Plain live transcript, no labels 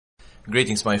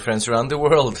Greetings, my friends around the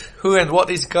world. Who and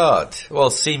what is God? Well,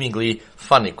 seemingly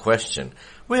funny question.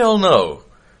 We all know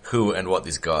who and what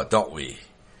is God, don't we?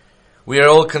 We are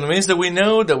all convinced that we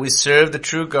know that we serve the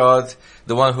true God,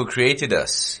 the one who created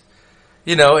us.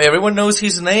 You know, everyone knows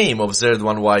his name, observed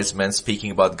one wise man speaking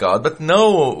about God, but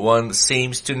no one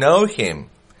seems to know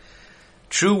him.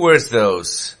 True words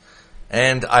those,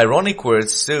 and ironic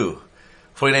words too.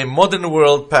 For in a modern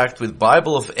world packed with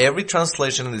Bible of every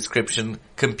translation and description,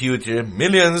 computer,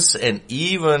 millions, and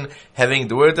even having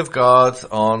the Word of God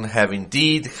on have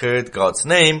indeed heard God's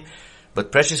name,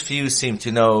 but precious few seem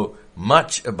to know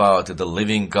much about the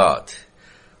living God.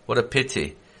 What a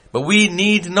pity. But we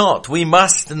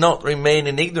must not remain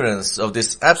in ignorance of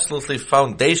this absolutely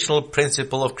foundational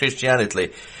principle of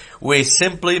Christianity. We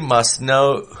simply must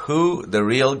know who the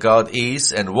real God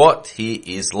is and what he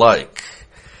is like.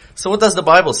 So what does the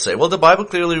Bible say? Well, the Bible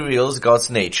clearly reveals God's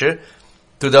nature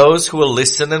to those who will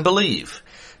listen and believe.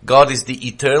 God is the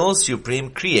eternal,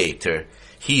 supreme creator.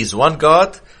 He is one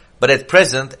God, but at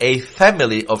present a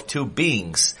family of two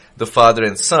beings, the Father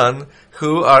and Son,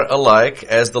 who are alike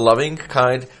as the loving,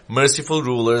 kind, merciful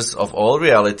rulers of all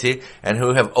reality and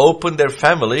who have opened their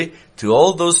family to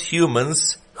all those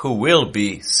humans who will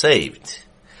be saved.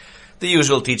 The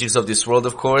usual teachings of this world,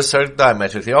 of course, are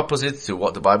diametrically opposite to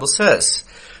what the Bible says.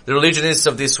 The religionists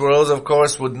of this world, of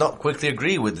course, would not quickly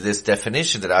agree with this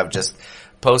definition that I've just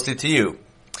posted to you.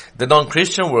 The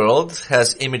non-Christian world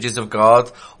has images of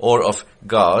God or of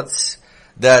gods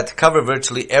that cover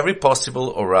virtually every possible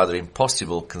or rather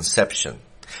impossible conception.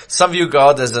 Some view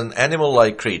God as an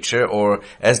animal-like creature or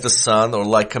as the sun or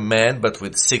like a man but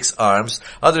with 6 arms.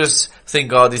 Others think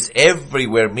God is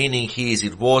everywhere, meaning he is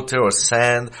in water or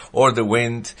sand or the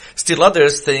wind. Still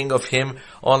others think of him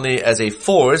only as a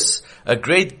force, a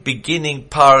great beginning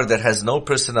power that has no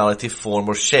personality, form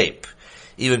or shape.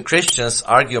 Even Christians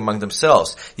argue among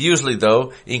themselves. Usually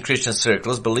though, in Christian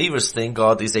circles, believers think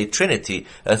God is a trinity,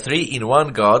 a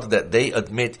 3-in-1 God that they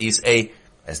admit is a,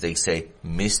 as they say,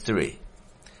 mystery.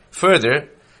 Further,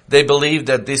 they believe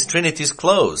that this trinity is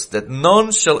closed, that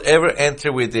none shall ever enter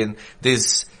within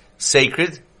this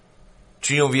sacred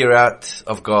triumvirate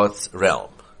of God's realm.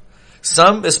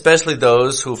 Some, especially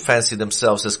those who fancy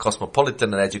themselves as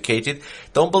cosmopolitan and educated,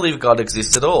 don't believe God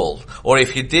exists at all, or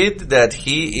if he did, that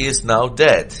he is now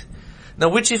dead. Now,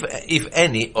 which, if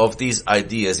any, of these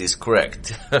ideas is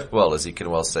correct? Well, as you can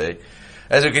well say,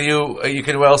 you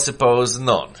can well suppose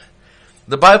none.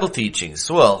 The Bible teachings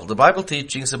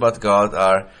about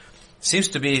God seems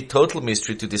to be total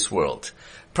mystery to this world.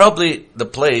 Probably the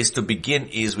place to begin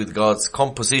is with God's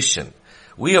composition.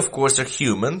 We, of course, are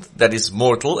human, that is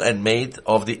mortal and made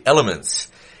of the elements.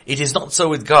 It is not so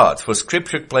with God, for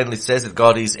Scripture plainly says that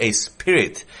God is a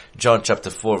spirit, John chapter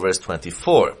 4, verse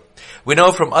 24. We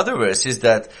know from other verses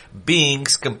that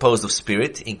beings composed of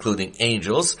spirit, including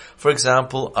angels, for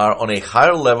example, are on a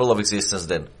higher level of existence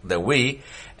than we,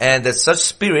 and that such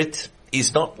spirit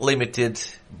is not limited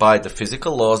by the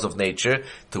physical laws of nature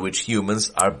to which humans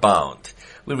are bound.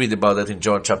 We read about that in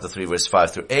John chapter 3 verse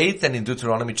 5 through 8 and in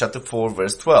Deuteronomy chapter 4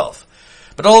 verse 12.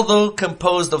 But although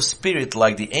composed of spirit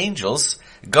like the angels,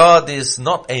 God is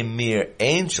not a mere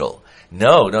angel.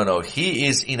 No. He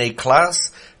is in a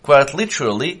class quite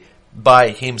literally by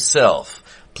himself.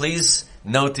 Please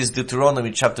notice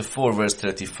Deuteronomy chapter 4 verse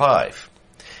 35.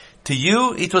 To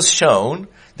you it was shown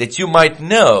that you might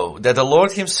know that the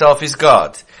Lord himself is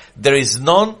God. There is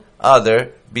none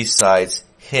other besides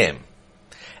him.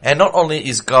 And not only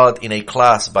is God in a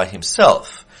class by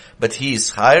himself, but he is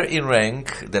higher in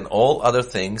rank than all other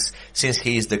things, since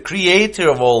he is the creator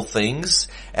of all things,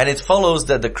 and it follows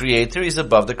that the creator is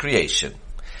above the creation.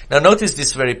 Now notice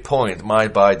this very point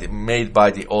made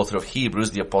by the author of Hebrews,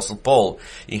 the Apostle Paul,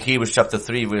 in Hebrews chapter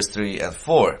 3, verse 3 and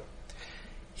 4.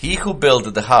 He who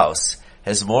built the house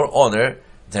has more honor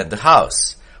than the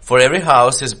house, for every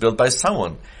house is built by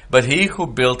someone, but he who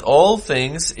built all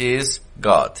things is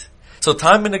God. So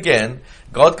time and again,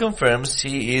 God confirms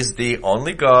he is the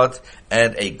only God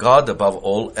and a God above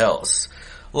all else.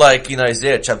 Like in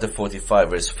Isaiah chapter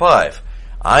 45 verse 5,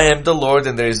 I am the Lord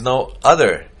and there is no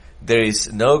other. There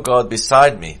is no God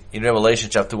beside me. In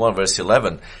Revelation chapter 1 verse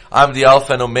 11, I am the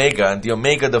Alpha and Omega, and the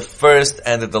Omega the first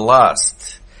and the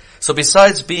last. So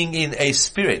besides being in a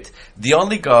spirit, the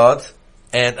only God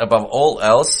and above all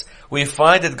else, we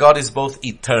find that God is both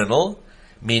eternal,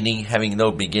 meaning having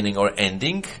no beginning or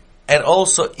ending, and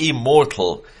also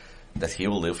immortal, that he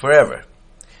will live forever.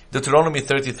 Deuteronomy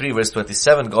 33 verse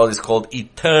 27, God is called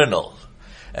eternal.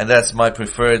 And that's my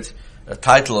preferred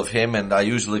title of him, and I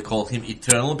usually call him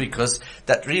eternal because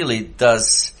that really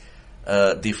does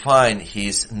define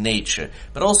his nature.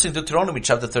 But also in Deuteronomy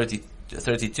chapter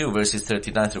 32, verses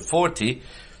 39 through 40,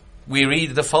 we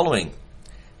read the following.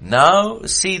 Now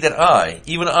see that I,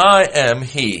 even I am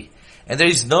he, and there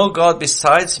is no God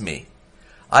besides me.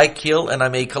 I kill and I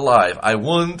make alive, I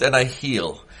wound and I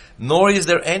heal, nor is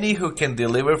there any who can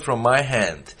deliver from my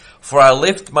hand. For I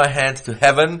lift my hand to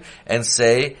heaven and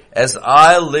say, as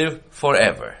I live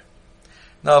forever.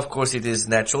 Now, of course, it is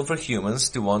natural for humans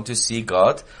to want to see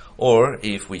God, or,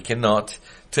 if we cannot,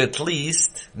 to at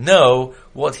least know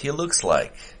what he looks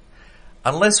like.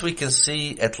 Unless we can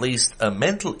see at least a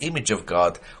mental image of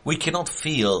God, we cannot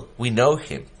feel we know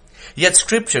him. Yet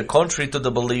Scripture, contrary to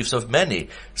the beliefs of many,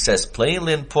 says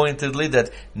plainly and pointedly that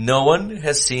no one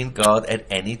has seen God at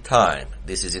any time.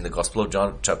 This is in the Gospel of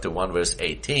John chapter 1 verse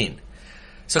 18.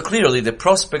 So clearly the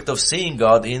prospect of seeing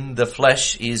God in the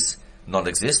flesh is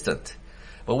non-existent.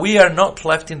 But we are not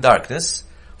left in darkness,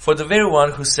 for the very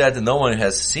one who said no one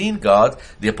has seen God,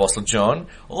 the Apostle John,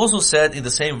 also said in the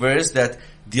same verse that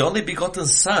the only begotten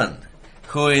Son,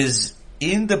 who is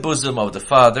in the bosom of the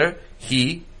Father,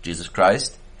 he, Jesus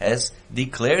Christ, has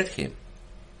declared him.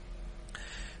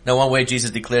 Now, one way Jesus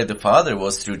declared the Father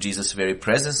was through Jesus' very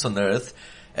presence on earth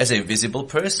as a visible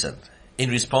person. In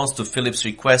response to Philip's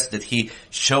request that he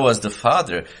show us the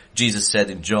Father, Jesus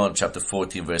said in John chapter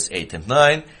 14 verse 8 and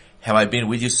 9, have I been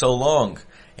with you so long,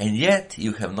 and yet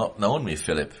you have not known me,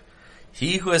 Philip?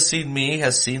 He who has seen me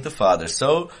has seen the Father.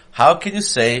 So how can you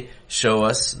say, show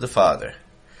us the Father?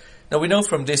 Now we know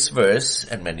from this verse,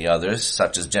 and many others,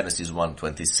 such as Genesis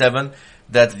 1:27,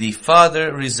 that the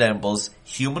Father resembles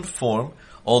human form,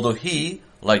 although he,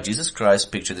 like Jesus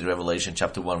Christ pictured in Revelation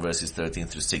chapter 1 verses 13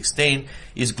 through 16,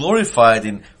 is glorified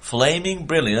in flaming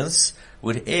brilliance,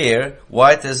 with hair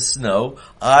white as snow,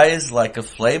 eyes like a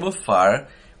flame of fire,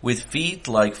 with feet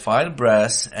like fine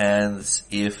brass, and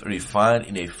if refined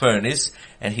in a furnace,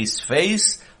 and his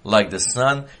face like the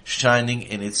sun shining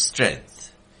in its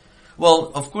strength.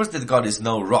 Well, of course that God is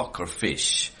no rock or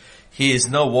fish. He is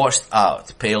no washed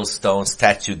out, pale stone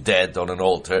statue dead on an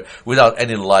altar without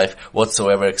any life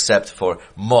whatsoever except for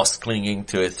moss clinging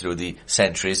to it through the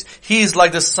centuries. He is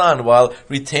like the sun while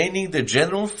retaining the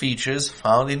general features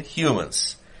found in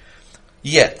humans.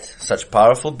 Yet, such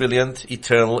powerful, brilliant,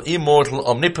 eternal, immortal,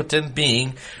 omnipotent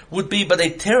being would be but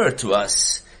a terror to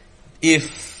us,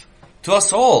 to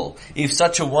us all, if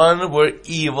such a one were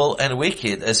evil and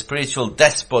wicked, a spiritual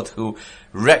despot who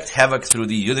wreaked havoc through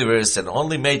the universe and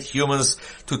only made humans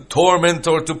to torment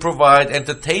or to provide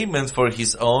entertainment for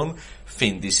his own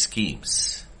fiendish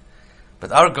schemes.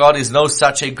 But our God is no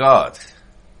such a God.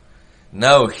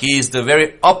 No, he is the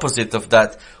very opposite of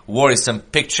that worrisome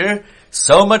picture,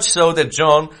 so much so that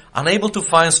John, unable to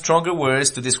find stronger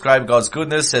words to describe God's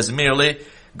goodness, says merely,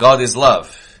 God is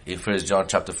love, in 1 John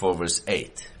chapter 4 verse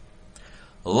 8.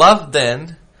 Love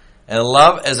then, and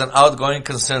love as an outgoing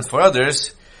concern for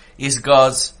others, is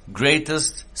God's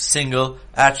greatest single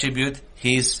attribute,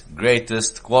 his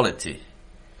greatest quality.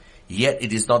 Yet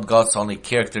it is not God's only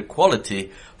character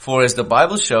quality, for as the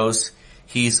Bible shows,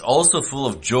 he is also full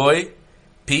of joy,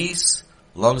 peace,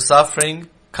 long-suffering,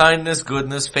 kindness,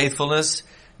 goodness, faithfulness,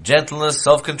 gentleness,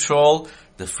 self-control,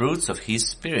 the fruits of his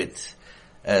Spirit,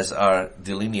 as are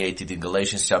delineated in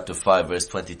Galatians chapter 5 verse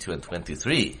 22 and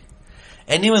 23.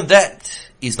 And even that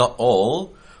is not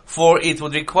all, for it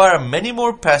would require many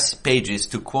more pages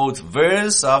to quote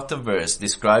verse after verse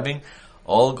describing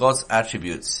all God's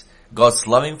attributes, God's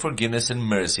loving forgiveness and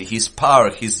mercy, his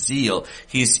power, his zeal,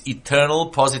 his eternal,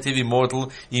 positive,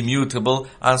 immortal, immutable,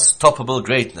 unstoppable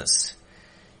greatness.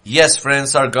 Yes,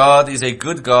 friends, our God is a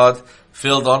good God,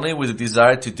 filled only with the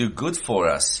desire to do good for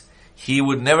us. He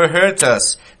would never hurt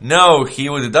us. No, he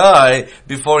would die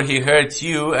before he hurt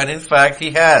you, and in fact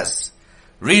he has.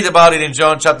 Read about it in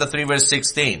John chapter 3 verse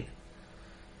 16.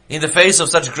 In the face of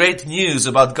such great news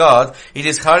about God, it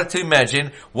is hard to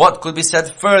imagine what could be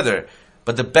said further,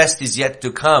 but the best is yet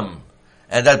to come.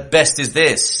 And that best is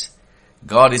this: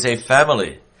 God is a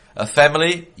family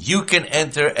you can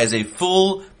enter as a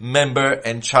full member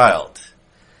and child.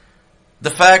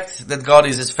 The fact that God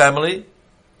is his family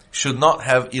should not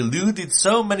have eluded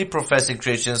so many professing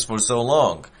Christians for so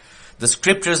long. The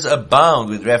scriptures abound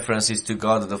with references to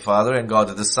God the Father and God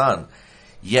the Son.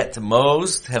 Yet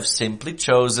most have simply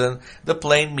chosen the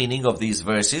plain meaning of these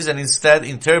verses and instead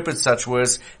interpret such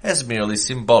words as merely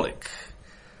symbolic.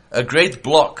 A great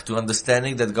block to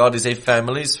understanding that God is a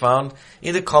family is found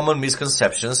in the common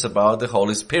misconceptions about the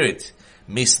Holy Spirit,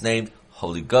 misnamed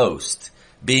Holy Ghost,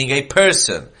 being a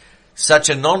person. Such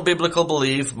a non-biblical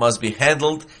belief must be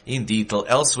handled in detail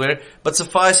elsewhere, but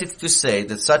suffice it to say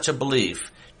that such a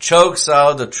belief chokes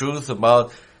out the truth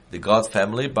about the God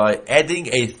family by adding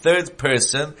a third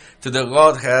person to the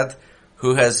Godhead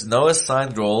who has no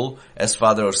assigned role as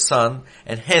father or son,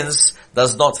 and hence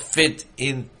does not fit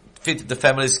the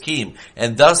family scheme,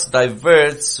 and thus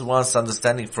diverts one's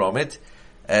understanding from it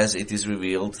as it is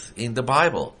revealed in the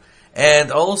Bible,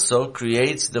 and also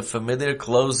creates the familiar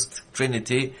closed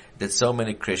Trinity that so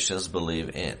many Christians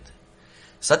believe in.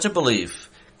 Such a belief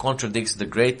contradicts the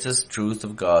greatest truth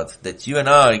of God, that you and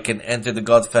I can enter the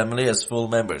God family as full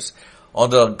members, on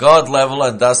the God level,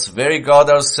 and thus very God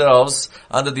ourselves,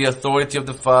 under the authority of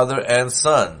the Father and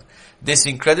Son. This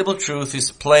incredible truth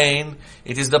is plain.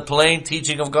 It is the plain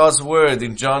teaching of God's Word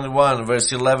in John 1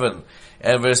 verse 11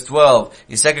 and verse 12,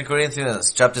 in 2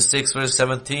 Corinthians chapter 6 verse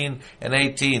 17 and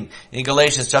 18, in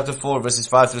Galatians chapter 4 verses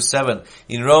 5 through 7,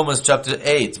 in Romans chapter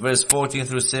 8 verse 14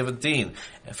 through 17,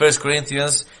 1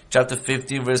 Corinthians chapter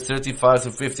 15 verse 35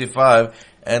 through 55,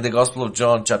 and the Gospel of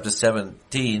John chapter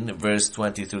 17 verse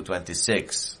 20 through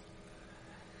 26.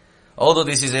 Although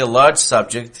this is a large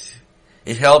subject,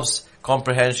 it helps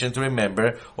comprehension to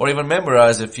remember or even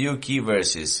memorize a few key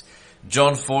verses.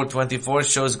 John 4:24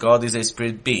 shows God is a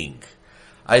spirit being.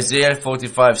 Isaiah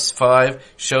 45:5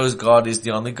 shows God is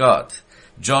the only God.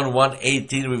 John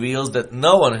 1:18 reveals that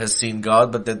no one has seen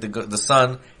God, but that the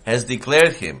Son has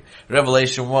declared Him.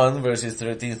 Revelation 1 verses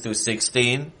 13 through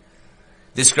 16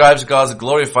 describes God's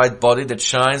glorified body that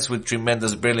shines with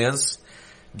tremendous brilliance.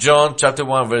 John chapter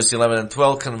 1 verse 11 and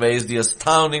 12 conveys the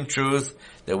astounding truth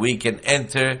that we can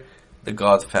enter the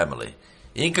God family.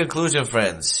 In conclusion,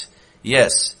 friends,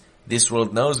 yes, this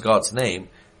world knows God's name,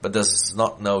 but does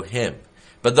not know Him.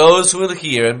 But those who will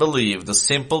hear and believe the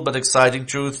simple but exciting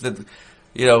truth that,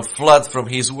 flood from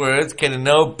His Word can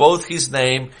know both His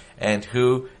name and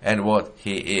who and what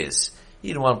He is.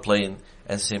 In one plain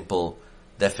and simple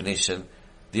definition,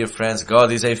 dear friends,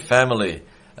 God is a family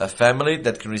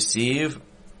that can receive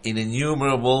an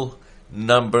innumerable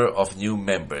number of new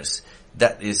members.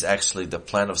 That is actually the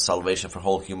plan of salvation for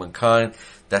whole humankind.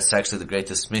 That's actually the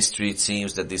greatest mystery, it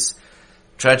seems, that this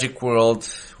tragic world,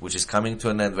 which is coming to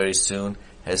an end very soon,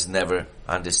 has never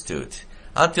understood.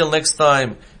 Until next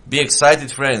time, be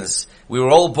excited, friends. We were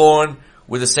all born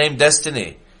with the same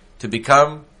destiny, to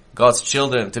become God's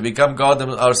children, to become God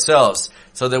ourselves,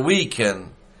 so that we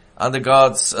can, under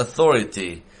God's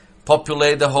authority,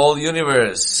 populate the whole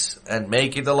universe and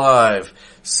make it alive.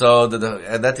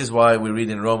 And that is why we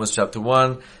read in Romans chapter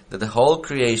 1 that the whole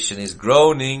creation is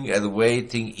groaning and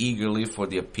waiting eagerly for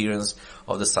the appearance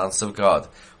of the sons of God.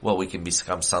 Well, we can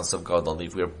become sons of God only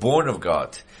if we are born of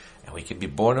God. And we can be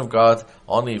born of God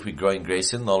only if we grow in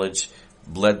grace and knowledge,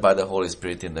 led by the Holy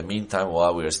Spirit in the meantime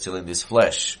while we are still in this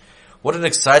flesh. What an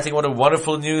exciting, what a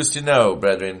wonderful news to know,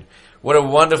 brethren. What a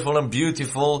wonderful and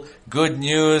beautiful good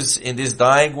news in this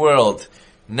dying world.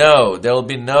 No, there will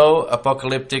be no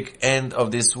apocalyptic end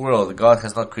of this world. God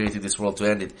has not created this world to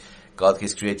end it. God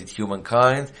has created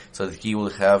humankind so that He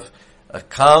will have a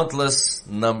countless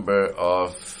number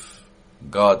of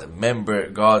God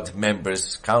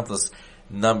members, countless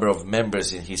number of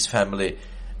members in His family,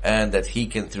 and that He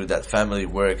can, through that family,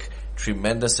 work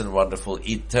tremendous and wonderful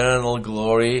eternal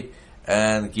glory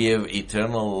and give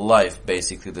eternal life,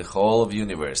 basically, to the whole of the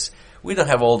universe. We don't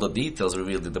have all the details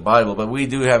revealed in the Bible, but we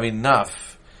do have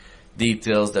enough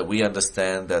details that we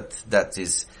understand that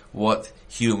is what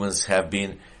humans have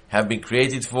been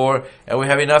created for, and we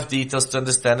have enough details to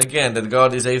understand again that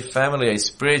God is a family, a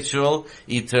spiritual,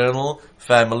 eternal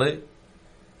family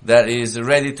that is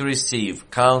ready to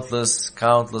receive countless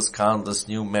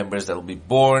new members that will be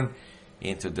born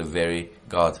into the very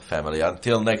God family.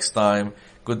 Until next time,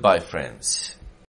 goodbye, friends.